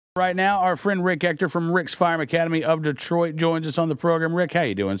Right now, our friend Rick Ector from Rick's Firearm Academy of Detroit joins us on the program. Rick, how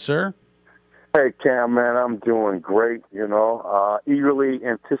you doing, sir? Hey, Cam, man, I'm doing great, eagerly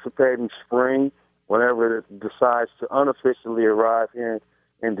anticipating spring whenever it decides to unofficially arrive here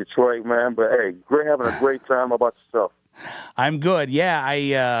in Detroit, man. But, hey, great, having a great time. How about yourself? I'm good.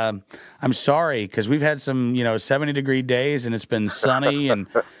 Yeah, I'm sorry because we've had some 70-degree days and it's been sunny and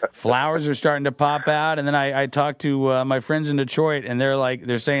flowers are starting to pop out. And then I talked to my friends in Detroit and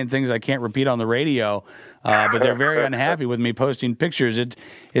they're saying things I can't repeat on the radio, but they're very unhappy with me posting pictures.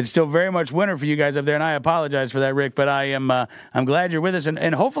 It's still very much winter for you guys up there, and I apologize for that, Rick. But I'm glad you're with us,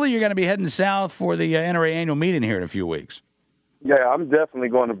 and hopefully you're going to be heading south for the NRA annual meeting here in a few weeks. Yeah, I'm definitely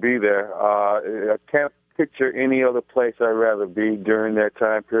going to be there. I can't picture any other place I'd rather be during that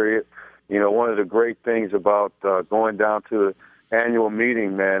time period. One of the great things about going down to the annual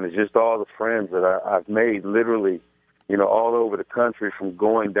meeting, man, is just all the friends that I've made literally, all over the country from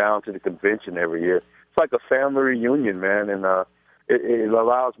going down to the convention every year. It's like a family reunion, man, and it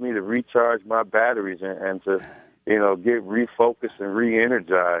allows me to recharge my batteries and to, get refocused and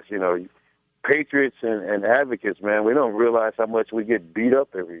re-energized. Patriots and advocates, man, we don't realize how much we get beat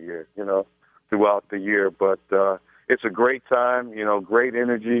up every year, throughout the year. But it's a great time, great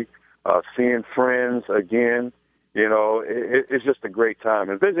energy, seeing friends again. It's just a great time.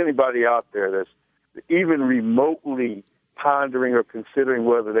 If there's anybody out there that's even remotely pondering or considering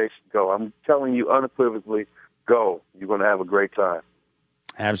whether they should go, I'm telling you unequivocally, go. You're going to have a great time.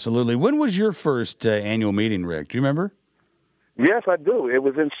 Absolutely. When was your first annual meeting, Rick? Do you remember? Yes, I do. It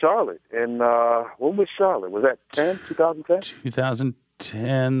was in Charlotte. And when was Charlotte? Was that 2010?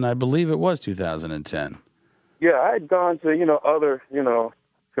 2010. I believe it was 2010. Yeah, I had gone to, other,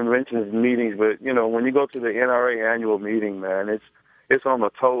 conventions and meetings, but, when you go to the NRA annual meeting, man, it's on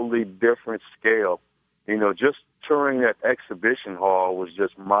a totally different scale. Just touring that exhibition hall was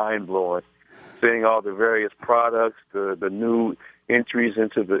just mind-blowing, seeing all the various products, the new entries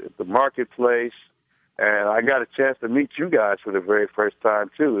into the marketplace. And I got a chance to meet you guys for the very first time,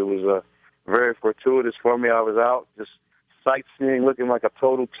 too. It was very fortuitous for me. I was out just sightseeing, looking like a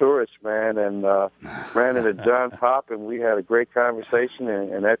total tourist, man, and ran into John Pop, and we had a great conversation,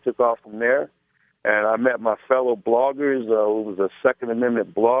 and that took off from there. And I met my fellow bloggers. It was a Second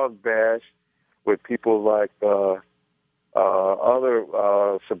Amendment blog bash with people like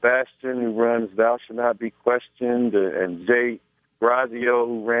Sebastian, who runs Thou Shalt Not Be Questioned, and Jay Grazio,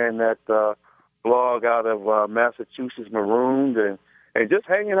 who ran that blog out of Massachusetts, Marooned, and just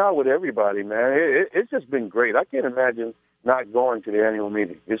hanging out with everybody, man. It's just been great. I can't imagine not going to the annual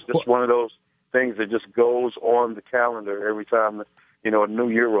meeting. It's just one of those things that just goes on the calendar every time, a new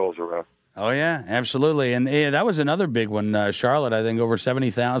year rolls around. Oh, yeah, absolutely. And that was another big one. Charlotte, I think over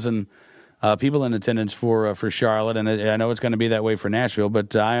 70,000 people in attendance for Charlotte, and I know it's going to be that way for Nashville,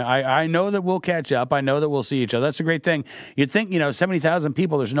 but I know that we'll catch up. I know that we'll see each other. That's a great thing. You'd think, 70,000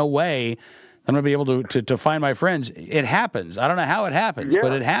 people, there's no way I'm going to be able to find my friends. It happens. I don't know how it happens,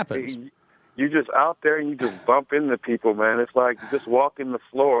 but it happens. You're just out there and you just bump into people, man. It's like just walking the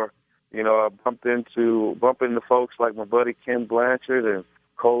floor. I bumped into folks like my buddy Ken Blanchard and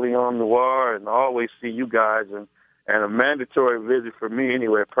Coleon Noir, and I always see you guys. And a mandatory visit for me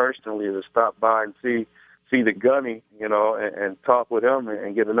anyway, personally, is to stop by and see the Gunny, and talk with him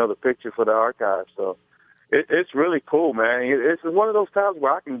and get another picture for the archive. So it's really cool, man. It's one of those times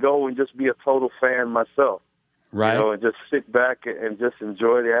where I can go and just be a total fan myself, right? And just sit back and just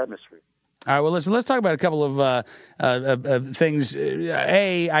enjoy the atmosphere. All right, well, listen, let's talk about a couple of things.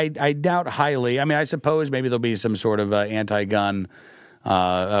 I doubt highly. I mean, I suppose maybe there'll be some sort of anti-gun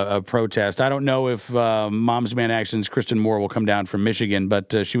protest. I don't know if Moms Demand Action's Kristen Moore will come down from Michigan,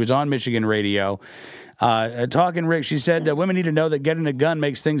 but she was on Michigan radio talking, Rick. She said women need to know that getting a gun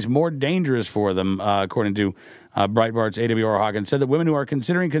makes things more dangerous for them, according to Breitbart's A.W.R. Hawkins, said that women who are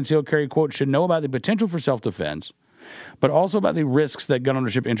considering concealed carry, quote, should know about the potential for self-defense, but also about the risks that gun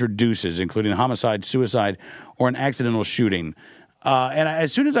ownership introduces, including homicide, suicide, or an accidental shooting. And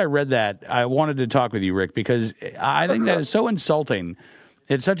as soon as I read that, I wanted to talk with you, Rick, because I think that is so insulting.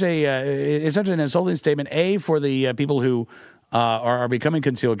 It's such an insulting statement, A, for the people who are becoming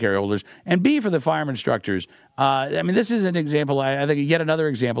concealed carry holders, and B, for the firearm instructors. I mean, this is an example, I think yet another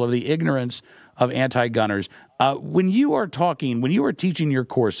example of the ignorance of anti-gunners. When you are teaching your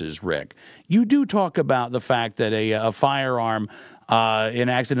courses, Rick, you do talk about the fact that a firearm in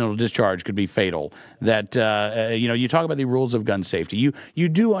accidental discharge could be fatal. That you talk about the rules of gun safety. You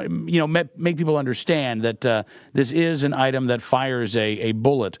do make people understand that this is an item that fires a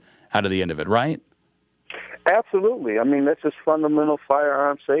bullet out of the end of it, right? Absolutely. I mean, that's just fundamental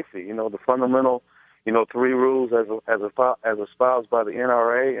firearm safety. The fundamental, three rules as espoused by the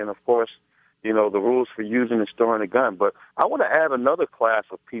NRA, and of course, the rules for using and storing a gun. But I want to add another class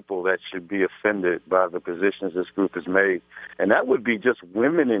of people that should be offended by the positions this group has made, and that would be just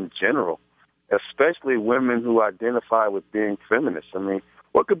women in general, especially women who identify with being feminists. I mean,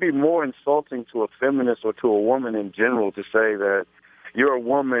 what could be more insulting to a feminist or to a woman in general to say that you're a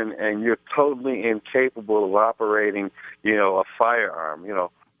woman and you're totally incapable of operating, a firearm?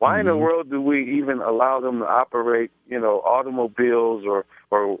 Why in the world do we even allow them to operate, automobiles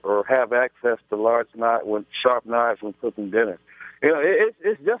or have access to sharp knives when cooking dinner?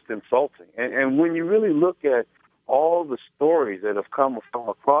 It's just insulting. And when you really look at all the stories that have come from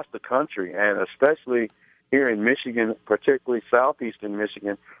across the country, and especially here in Michigan, particularly southeastern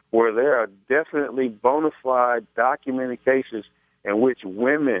Michigan, where there are definitely bona fide documented cases in which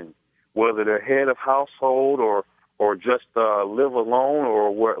women, whether they're head of household or just live alone,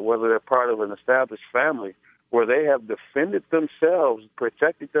 or whether they're part of an established family, where they have defended themselves,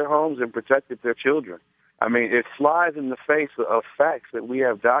 protected their homes, and protected their children. I mean, it flies in the face of facts that we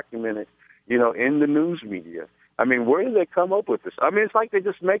have documented, in the news media. I mean, where do they come up with this? I mean, it's like they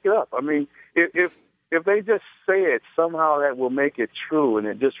just make it up. I mean, if they just say it, somehow that will make it true, and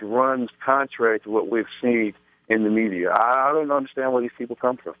it just runs contrary to what we've seen in the media. I don't understand where these people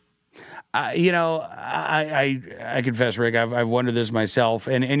come from. I confess, Rick, I've wondered this myself,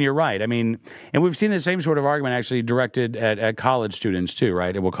 and you're right. I mean, and we've seen the same sort of argument actually directed at college students too,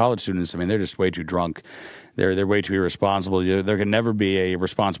 right? Well, college students, I mean, they're just way too drunk. They're way too irresponsible. There can never be a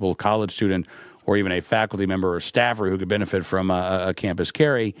responsible college student or even a faculty member or staffer who could benefit from a campus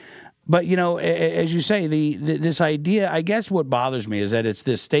carry. But, as you say, this idea, I guess what bothers me is that it's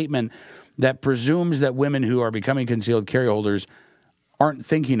this statement that presumes that women who are becoming concealed carry holders aren't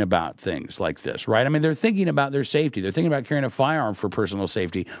thinking about things like this, right? I mean, they're thinking about their safety. They're thinking about carrying a firearm for personal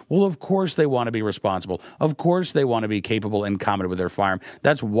safety. Well, of course they want to be responsible. Of course they want to be capable and competent with their firearm.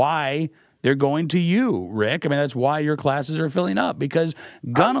 That's why they're going to you, Rick. I mean, that's why your classes are filling up, because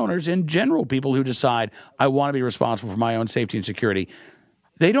gun owners in general, people who decide, I want to be responsible for my own safety and security,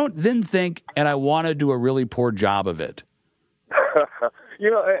 they don't then think, and I want to do a really poor job of it.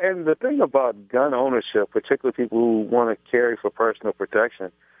 And the thing about gun ownership, particularly people who want to carry for personal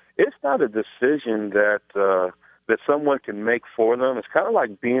protection, it's not a decision that someone can make for them. It's kind of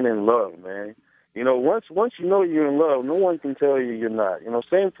like being in love, man. Once you know you're in love, no one can tell you you're not.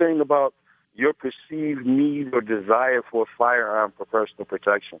 Same thing about your perceived need or desire for a firearm for personal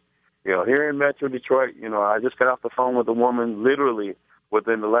protection. Here in Metro Detroit, I just got off the phone with a woman literally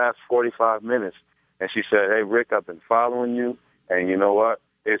within the last 45 minutes, and she said, "Hey, Rick, I've been following you. And you know what?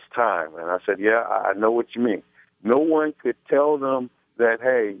 It's time." And I said, yeah, I know what you mean. No one could tell them that,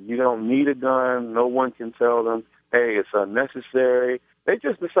 hey, you don't need a gun. No one can tell them, hey, it's unnecessary. They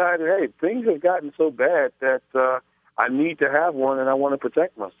just decided, hey, things have gotten so bad that I need to have one and I want to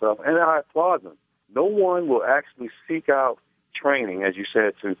protect myself. And I applaud them. No one will actually seek out training, as you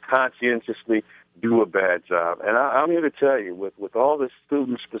said, to conscientiously do a bad job. And I'm here to tell you, with all the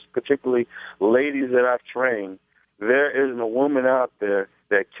students, particularly ladies that I've trained, there isn't a woman out there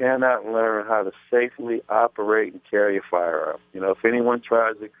that cannot learn how to safely operate and carry a firearm. If anyone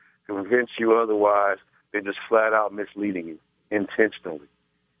tries to convince you otherwise, they're just flat out misleading you intentionally.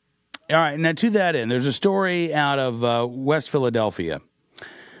 All right. Now, to that end, there's a story out of West Philadelphia.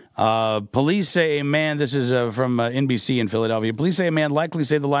 Police say a man, this is from NBC in Philadelphia, police say a man likely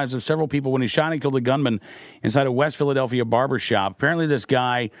saved the lives of several people when he shot and killed a gunman inside a West Philadelphia barbershop. Apparently this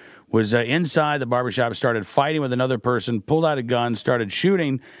guy was inside the barbershop, started fighting with another person, pulled out a gun, started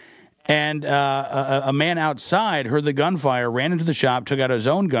shooting, and a man outside heard the gunfire, ran into the shop, took out his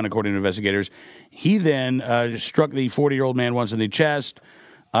own gun, according to investigators. He then struck the 40-year-old man once in the chest.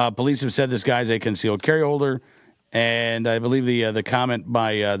 Police have said this guy's a concealed carry holder. And I believe the comment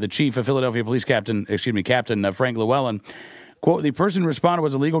by the chief of Philadelphia Police Captain Frank Llewellyn, quote, "The person who responded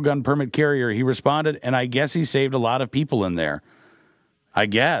was a legal gun permit carrier. He responded, and I guess he saved a lot of people in there." I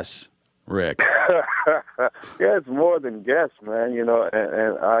guess, Rick. Yeah, it's more than guess, man.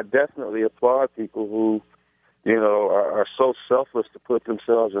 And I definitely applaud people who, are so selfless to put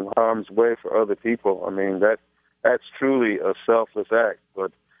themselves in harm's way for other people. I mean, that's truly a selfless act.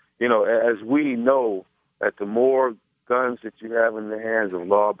 But, as we know, that the more guns that you have in the hands of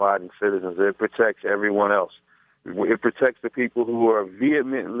law-abiding citizens, it protects everyone else. It protects the people who are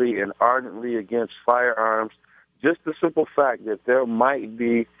vehemently and ardently against firearms. Just the simple fact that there might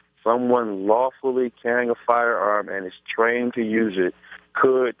be someone lawfully carrying a firearm and is trained to use it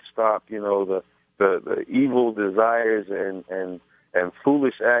could stop, the evil desires and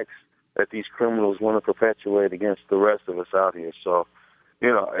foolish acts that these criminals want to perpetuate against the rest of us out here. So,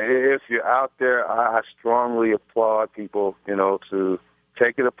 if you're out there, I strongly applaud people, to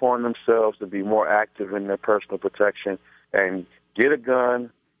take it upon themselves to be more active in their personal protection and get a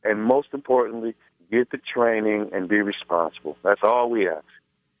gun, and most importantly, get the training and be responsible. That's all we ask.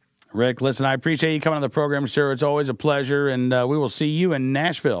 Rick, listen, I appreciate you coming on the program, sir. It's always a pleasure, and we will see you in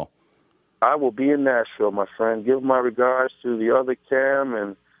Nashville. I will be in Nashville, my friend. Give my regards to the other Cam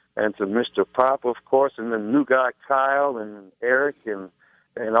and to Mr. Pop, of course, and the new guy, Kyle, and Eric, and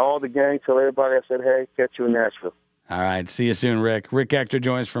all the gang. Tell everybody I said, hey, catch you in Nashville. All right. See you soon, Rick. Rick Ector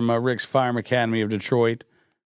joins from Rick's Firearm Academy of Detroit.